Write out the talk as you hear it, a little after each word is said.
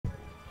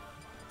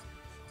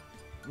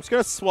just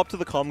going to swap to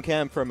the comm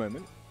cam for a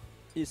moment.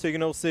 So you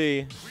can all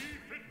see,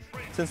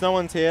 since no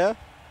one's here,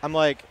 I'm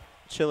like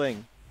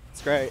chilling.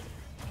 It's great.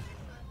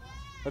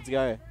 Let's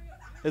go.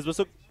 Is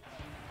Whissle?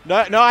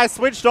 No, I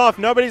switched off.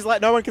 No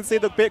one can see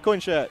the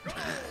Bitcoin shirt.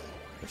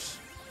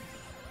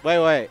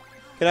 Wait.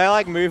 Can I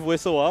like move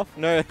Whissle off?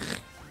 No.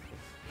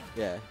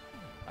 Yeah.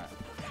 Right.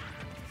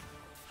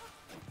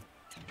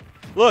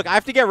 Look, I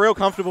have to get real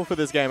comfortable for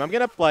this game. I'm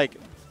gonna like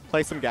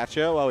play some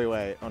gacha while we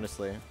wait.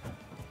 Honestly,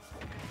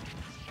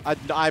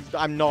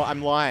 I'm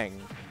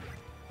lying.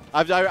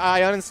 I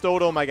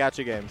uninstalled all my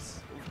gacha games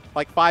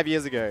like 5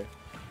 years ago.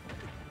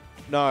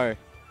 No,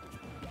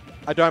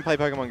 I don't play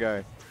Pokemon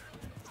Go.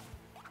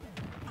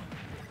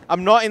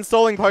 I'm not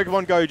installing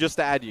Pokemon Go just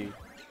to add you.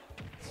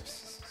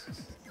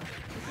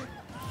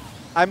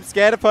 I'm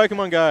scared of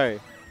Pokemon Go.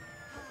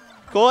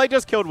 Kool-Aid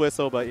just killed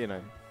Whissle, but you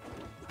know.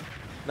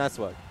 Nice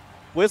work.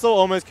 Whissle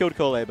almost killed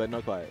Kool-Aid, but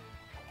not quite.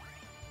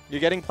 You're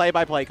getting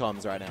play-by-play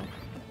comms right now.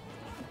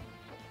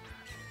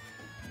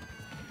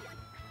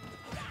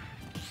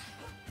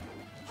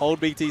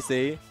 Hold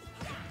BTC.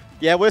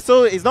 Yeah,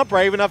 Whissle, he's not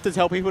brave enough to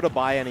tell people to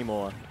buy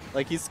anymore.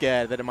 Like, he's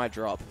scared that it might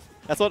drop.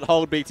 That's what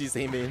hold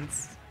BTC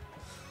means.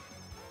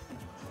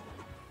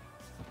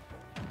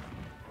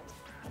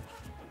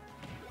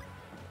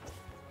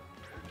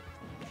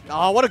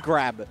 Oh, what a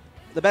grab.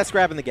 The best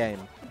grab in the game.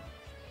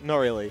 Not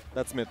really.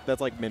 That's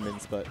like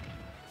Min-Min's, but...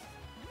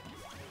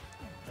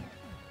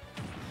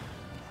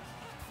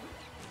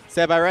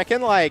 Seb, I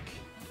reckon, like,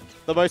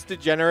 the most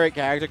degenerate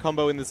character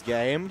combo in this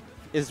game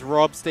is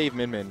Rob, Steve,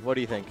 Min-Min. What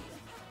do you think?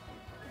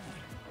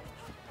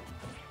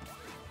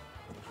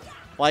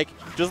 Like,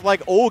 just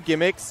like all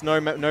gimmicks, no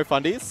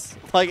fundies.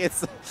 Like,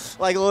 it's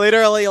like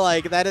literally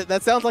like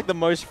that sounds like the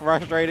most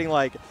frustrating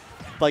like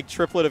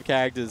triplet of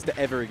characters to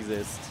ever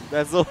exist.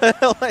 That's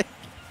like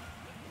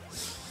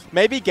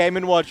maybe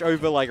Game & Watch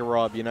over like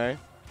Rob, you know?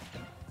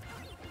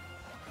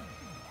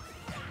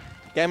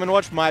 Game &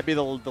 Watch might be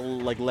the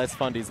like less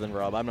fundies than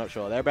Rob. I'm not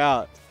sure.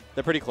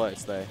 They're pretty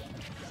close though.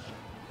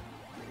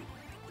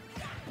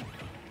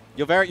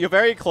 You're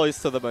very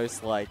close to the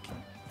most like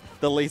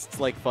the least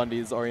like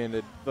fundies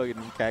oriented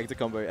fucking character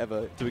combo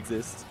ever to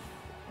exist.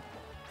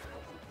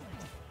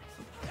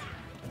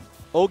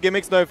 All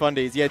gimmicks, no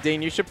fundies. Yeah,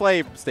 Dean, you should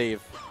play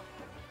Steve.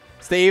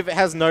 Steve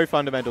has no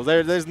fundamentals.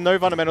 There's no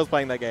fundamentals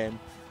playing that game.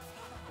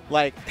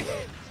 Like,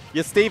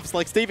 yeah, Steve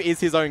is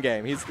his own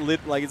game. He's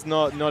like it's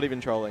not even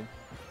trolling.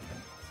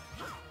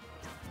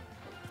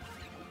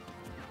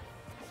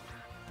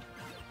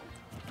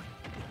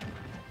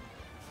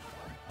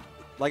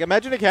 Like,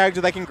 imagine a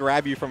character that can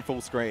grab you from full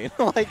screen.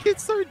 Like,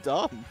 it's so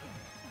dumb.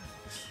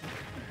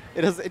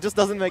 It just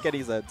doesn't make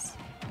any sense.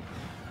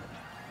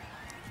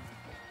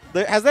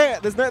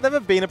 There's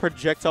never been a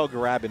projectile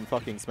grab in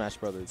fucking Smash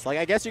Brothers. Like,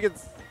 I guess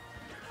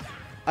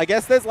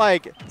there's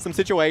like some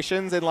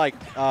situations in like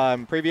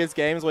previous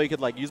games where you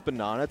could like use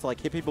banana to like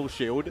hit people's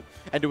shield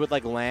and do it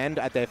like land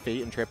at their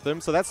feet and trip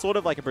them. So that's sort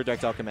of like a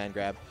projectile command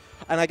grab.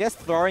 And I guess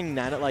throwing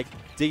Nana, like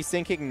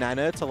desyncing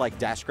Nana to like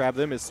dash grab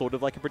them is sort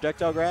of like a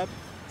projectile grab.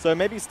 So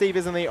maybe Steve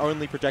isn't the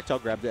only projectile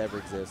grab to ever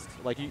exist.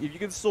 Like you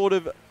can sort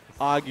of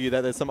argue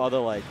that there's some other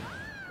like,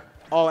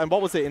 oh, and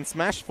what was it in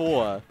Smash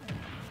 4?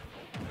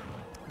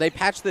 They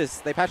patched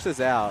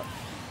this out,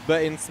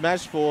 but in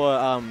Smash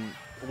 4,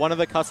 one of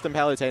the custom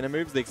Palutena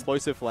moves, the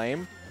Explosive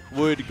Flame,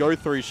 would go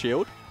through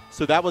shield.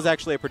 So that was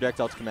actually a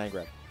projectile to command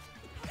grab.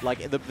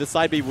 Like the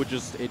side B would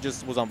just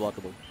was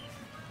unblockable.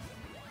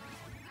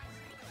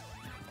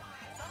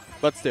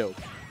 But still,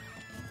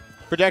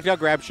 projectile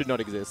grab should not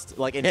exist.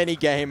 Like in any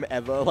game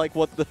ever. Like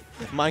what the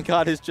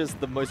minecart is just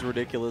the most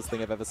ridiculous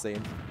thing I've ever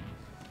seen.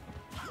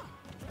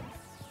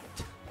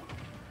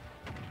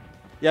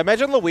 Yeah,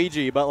 imagine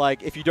Luigi, but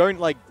like if you don't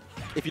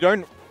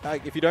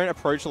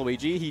approach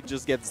Luigi, he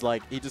just gets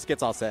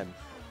Arsene.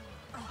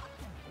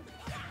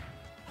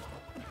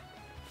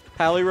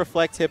 Pally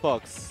reflect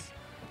hitbox.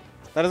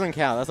 That doesn't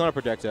count. That's not a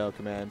projectile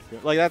command.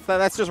 Like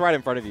that's just right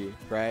in front of you,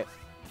 right?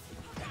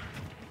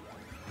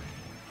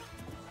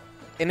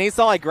 It needs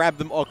to like grab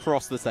them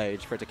across the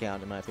stage for it to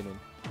count, in my opinion.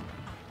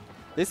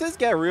 This is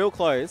get real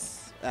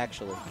close,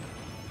 actually.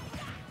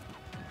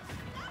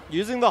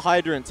 Using the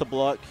hydrant to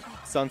block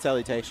Sun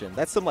Salutation.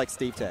 That's some like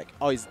Steve tech.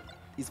 Oh, he's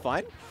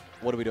fine?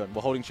 What are we doing?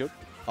 We're holding shield.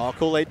 Oh,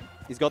 Kool-Aid.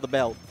 He's got the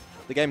bell.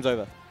 The game's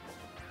over.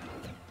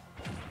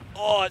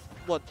 Oh,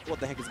 what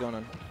the heck is going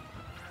on?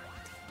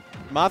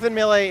 Marvin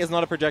Melee is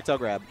not a projectile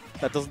grab.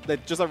 That's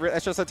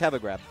just a tether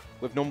grab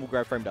with normal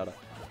grab frame data.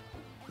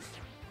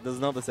 This is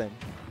not the same.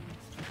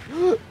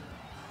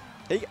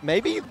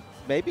 Maybe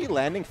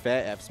landing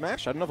fair F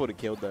smash. I don't know if it would have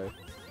killed though.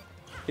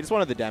 He just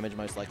wanted the damage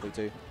most likely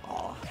to.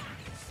 Oh.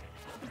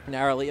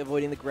 Narrowly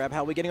avoiding the grab.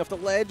 How are we getting off the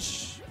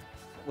ledge?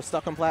 We're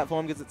stuck on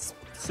platform because it's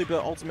super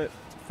ultimate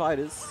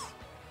fighters.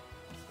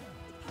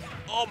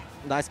 Oh,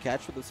 nice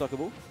catch with the soccer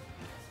ball.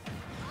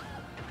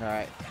 All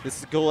right, this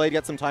is Kool-Aid.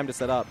 Got some time to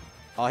set up.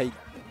 Oh, he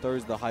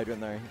throws the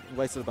hydrant there. He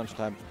wasted a bunch of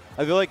time.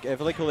 I feel like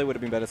Kool-Aid would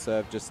have been better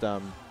served just they're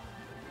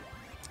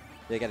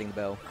getting the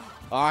bell.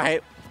 All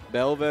right,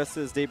 bell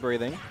versus deep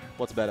breathing.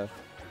 What's better?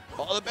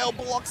 Oh, the bell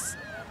blocks.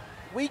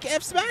 Weak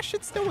F smash.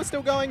 We're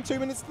still going. 2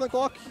 minutes on the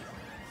clock.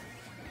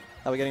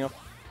 How are we getting off?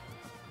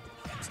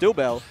 Still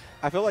bell.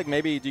 I feel like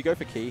maybe, do you go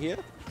for key here?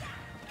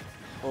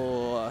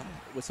 Or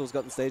Whistle's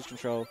got the stage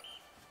control.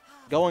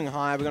 Going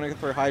high, we're going to go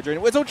for a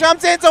Hydrogen. Whissle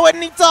jumps into it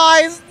and he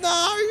dies!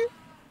 No!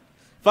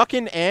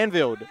 Fucking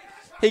anviled.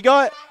 He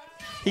got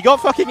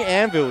fucking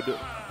anviled.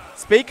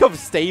 Speak of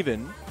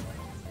Steven.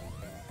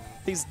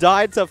 He's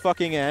died to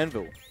fucking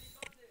anvil.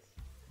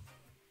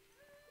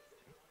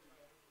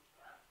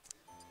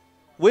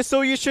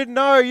 Whissle, you should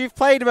know. You've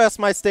played versus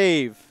my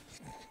Steve.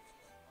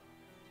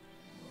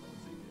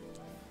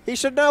 He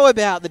should know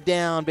about the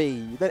down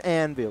B, the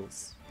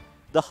anvils,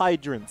 the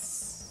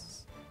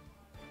hydrants.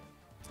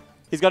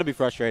 He's got to be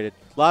frustrated.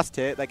 Last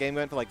hit, that game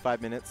went for like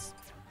 5 minutes.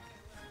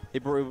 He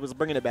was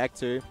bringing it back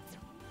too.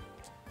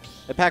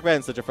 And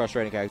Pac-Man's such a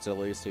frustrating character to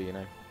lose to, you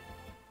know.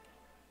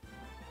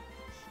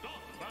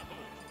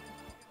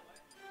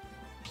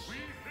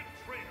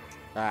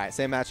 Alright,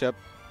 same matchup,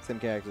 same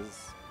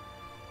characters,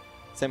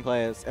 same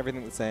players,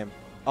 everything the same.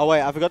 Oh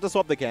wait, I forgot to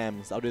swap the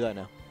cams. I'll do that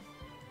now.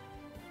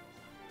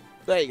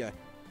 There you go.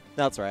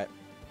 That's right.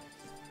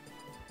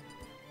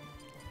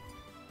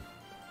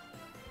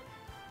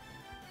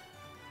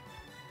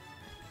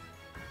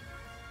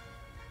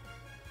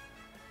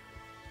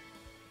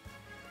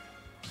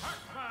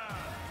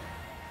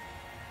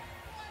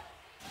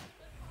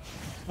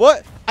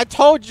 What? I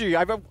told you!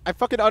 I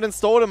fucking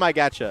uninstalled my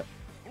gacha.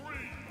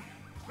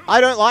 I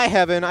don't lie,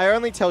 Heaven. I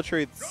only tell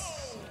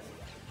truths.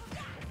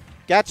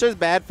 Gacha's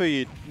bad for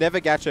you. Never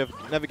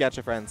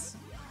gacha friends.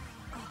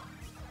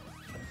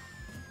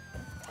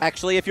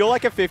 Actually, if you're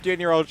like a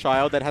 15-year-old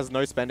child that has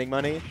no spending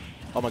money...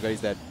 Oh my god,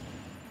 he's dead.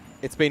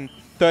 It's been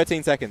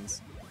 13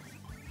 seconds.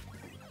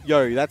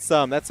 Yo, that's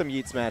some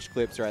Yeet Smash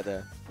clips right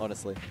there,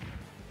 honestly.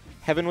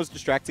 Heaven was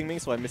distracting me,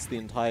 so I missed the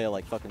entire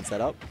like fucking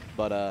setup.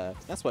 But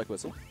that's work,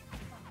 Whissle.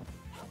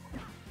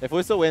 If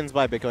Whissle wins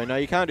by Bitcoin, no,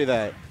 you can't do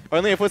that.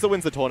 Only if Whissle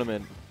wins the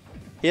tournament.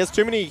 He has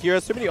too many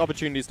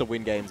opportunities to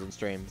win games in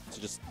stream.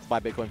 To just buy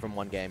Bitcoin from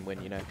one game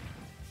win, you know.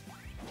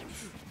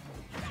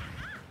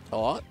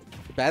 Oh,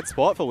 bad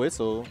spot for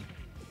Whissle.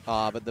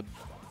 But the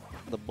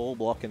ball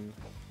block and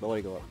what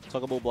do you call it?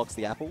 Soccer ball blocks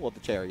the apple or the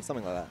cherry,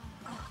 something like that.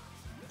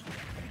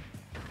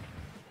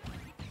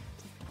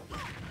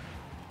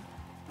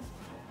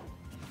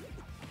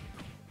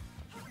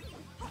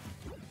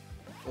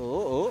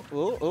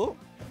 Oh.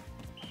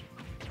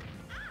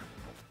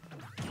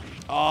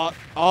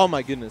 Oh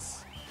my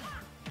goodness.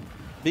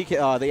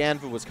 The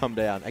anvil was come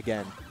down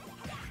again.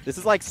 This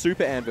is like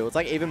super anvil. It's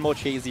like even more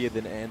cheesier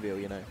than anvil,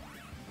 you know.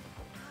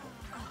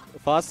 The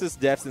fastest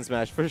deaths in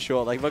Smash for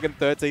sure. Like fucking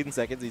 13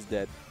 seconds, he's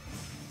dead.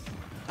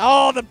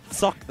 Oh, the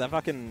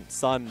fucking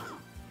sun.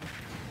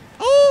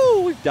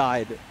 Oh, we've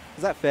died.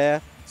 Is that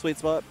fair? Sweet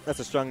spot. That's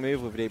a strong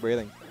move with deep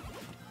breathing.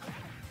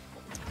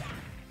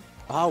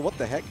 Oh, what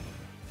the heck?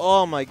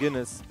 Oh my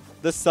goodness.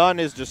 The sun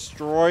is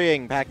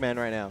destroying Pac-Man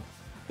right now.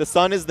 The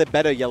sun is the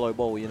better yellow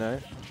ball, you know?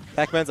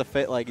 Pac-Man's a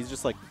fit, like, he's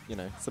just like, you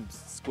know, some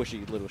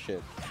squishy little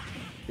shit.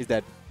 He's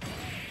dead.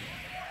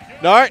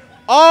 No!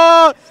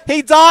 Oh!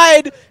 He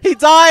died! He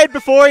died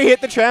before he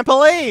hit the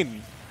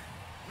trampoline!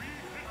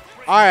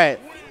 Alright.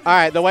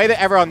 Alright, the way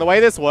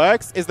this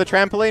works is the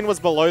trampoline was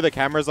below the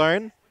camera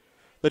zone.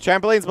 The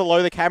trampoline's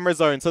below the camera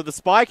zone. So the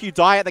spike, you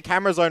die at the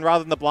camera zone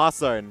rather than the blast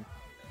zone.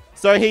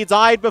 So he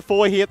died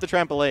before he hit the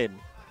trampoline.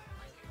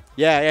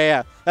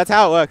 Yeah. That's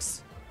how it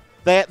works.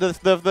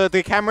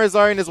 The camera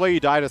zone is where you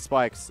die to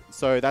spikes.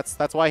 So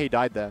that's why he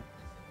died there.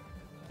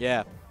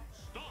 Yeah.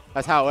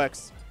 That's how it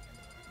works.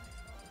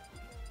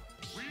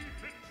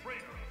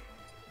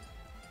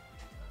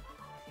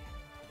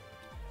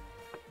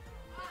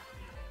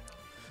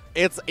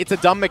 It's a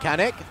dumb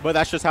mechanic, but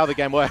that's just how the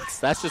game works.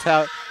 That's just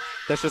how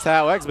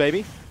it works,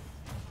 baby.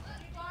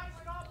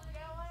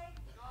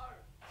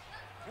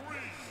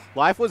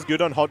 Life was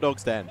good on Hot Dog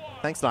Stand.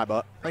 Thanks,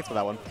 Nightbot. Thanks for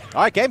that one.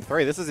 All right, game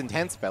 3. This is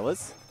intense,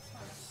 fellas.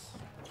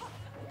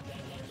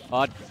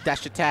 Oh,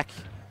 dash attack.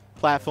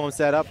 Platform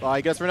setup. Oh,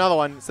 he goes for another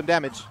one. Some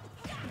damage.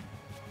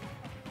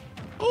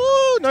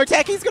 Oh, no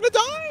tech. He's going to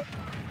die.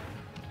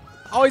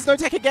 Oh, he's no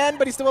tech again,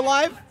 but he's still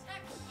alive.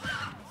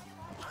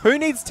 Who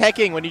needs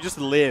teching when you just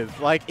live?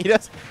 Like, he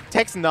does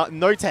techs,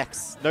 no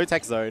techs. No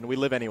tech zone. We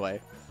live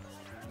anyway.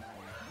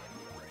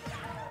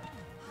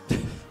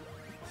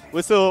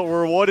 We're still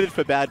rewarded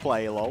for bad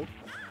play, lol.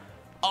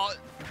 Oh,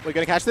 we're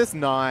going to catch this?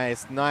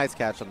 Nice. Nice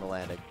catch on the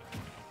landing.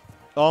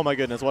 Oh my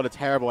goodness, what a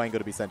terrible angle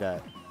to be sent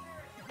at.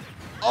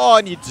 Oh,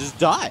 and you just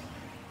die.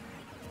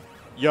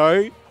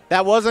 Yo,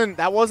 that wasn't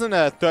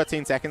a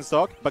 13-second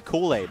stock, but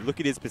Kool-Aid, look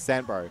at his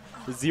percent, bro.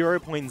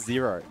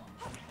 0.0.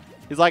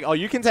 He's like, oh,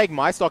 you can take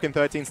my stock in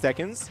 13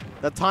 seconds?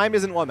 The time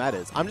isn't what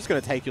matters. I'm just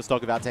going to take your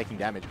stock without taking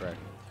damage, bro.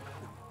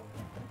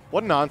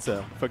 What an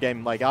answer for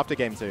game, like, after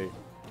game 2.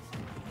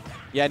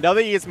 Yeah,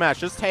 another Yeet Smash.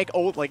 Just take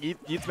all, like,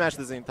 Yeet Smash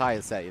this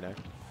entire set, you know.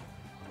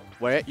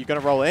 Where? You're going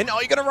to roll in? Oh,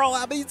 you're going to roll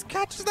out, but he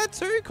catches that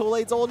too.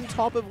 Kool-Aid's all on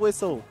top of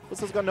Whissle.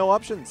 Whistle's got no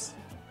options.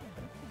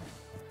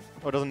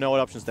 Or doesn't know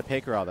what options to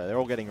pick, rather. They're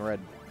all getting red.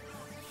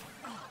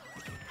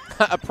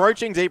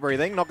 Approaching deep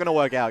breathing, not going to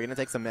work out. Going to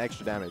take some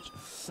extra damage.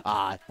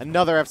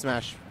 Another F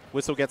smash.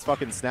 Whissle gets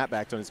fucking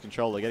snapbacked on his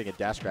controller, getting a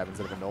dash grab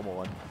instead of a normal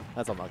one.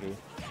 That's unlucky.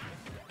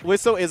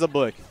 Whissle is a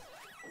book.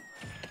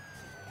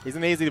 He's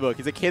an easy book.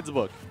 He's a kid's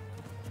book.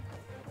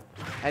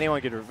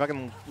 Anyone could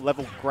fucking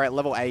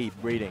level A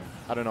reading.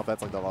 I don't know if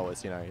that's like the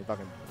lowest, you know. You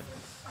fucking.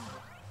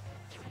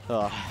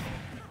 Ugh.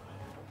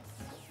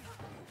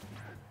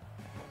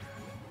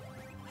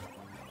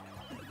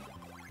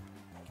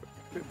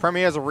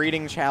 Premier's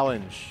reading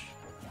challenge.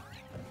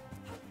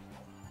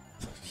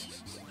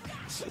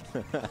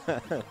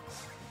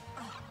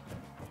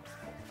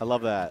 I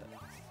love that.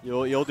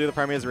 You'll do the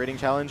Premier's reading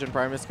challenge in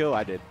primary school?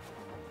 I did.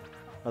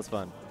 That's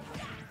fun.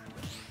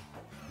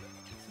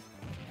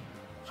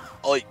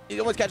 Oh, he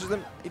almost catches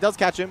him. He does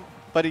catch him,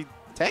 but he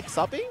techs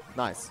uppy?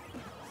 Nice.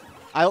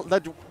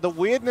 The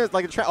weirdness,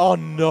 like oh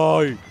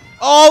no.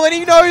 Oh, and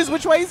he knows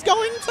which way he's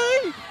going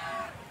to.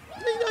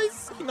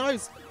 He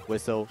knows.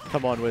 Whissle,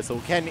 come on,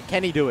 Whissle.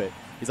 Can he do it?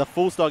 He's a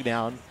full stock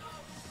down.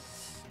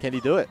 Can he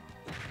do it?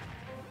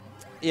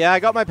 Yeah, I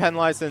got my pen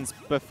license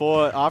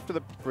after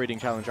the reading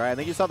challenge, right? I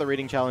think you saw the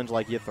reading challenge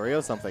like year 3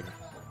 or something.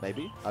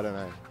 Maybe? I don't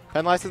know.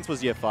 Pen license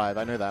was year 5.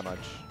 I know that much.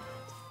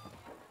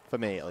 For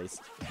me, at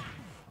least.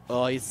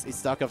 Oh, he's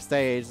stuck off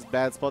stage. It's a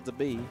bad spot to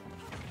be.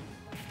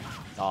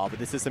 Oh, but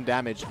this is some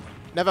damage.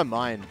 Never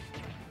mind.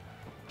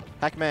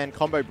 Pac-Man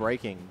combo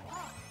breaking.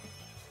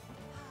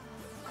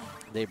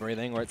 Deep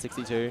breathing. We're at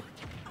 62.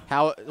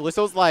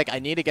 Whistle's like, I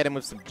need to get him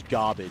with some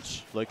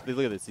garbage. Look at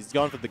this. He's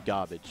going for the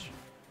garbage.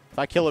 If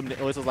I kill him,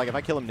 Whistle's like, if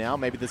I kill him now,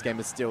 maybe this game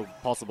is still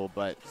possible.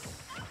 But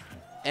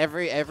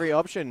every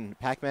option,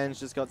 Pac-Man's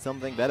just got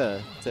something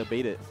better to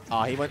beat it.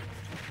 Oh, he went.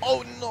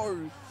 Oh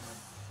no.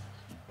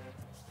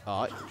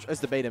 Oh, tries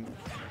to bait him.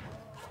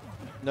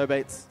 No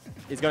baits.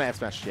 He's going to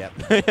F-smash, yeah.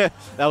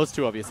 That was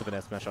too obvious of an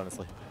F-smash,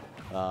 honestly.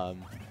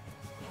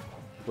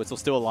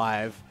 Whistle's still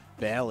alive.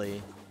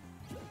 Barely.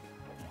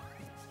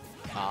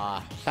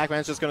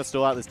 Pac-Man's just going to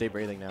stall out this deep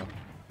breathing now.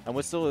 And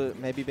we're still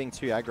maybe being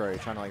too aggro,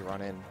 trying to like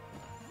run in.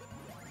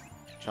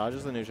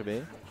 Charges the neutral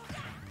B.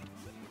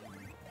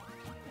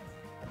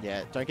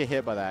 Yeah, don't get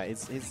hit by that.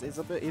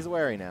 He's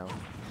wary now.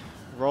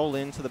 Roll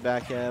into the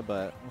back air,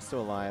 but we're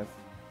still alive.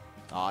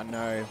 Oh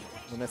no,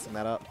 we're messing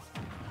that up.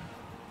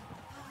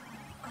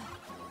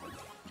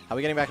 How are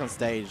we getting back on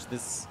stage?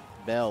 This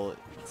bell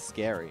is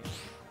scary.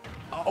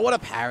 Oh, what a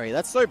parry.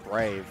 That's so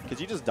brave.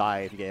 Because you just die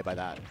if you get hit by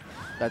that.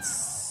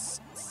 That's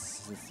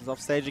off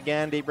stage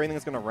again. Deep breathing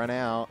is going to run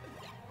out.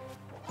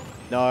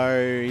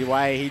 No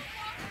way.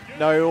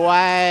 No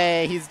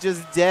way. He's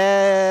just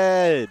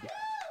dead.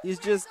 He's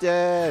just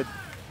dead.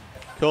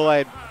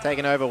 Kool-Aid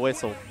taking over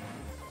Whissle.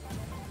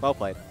 Well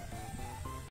played.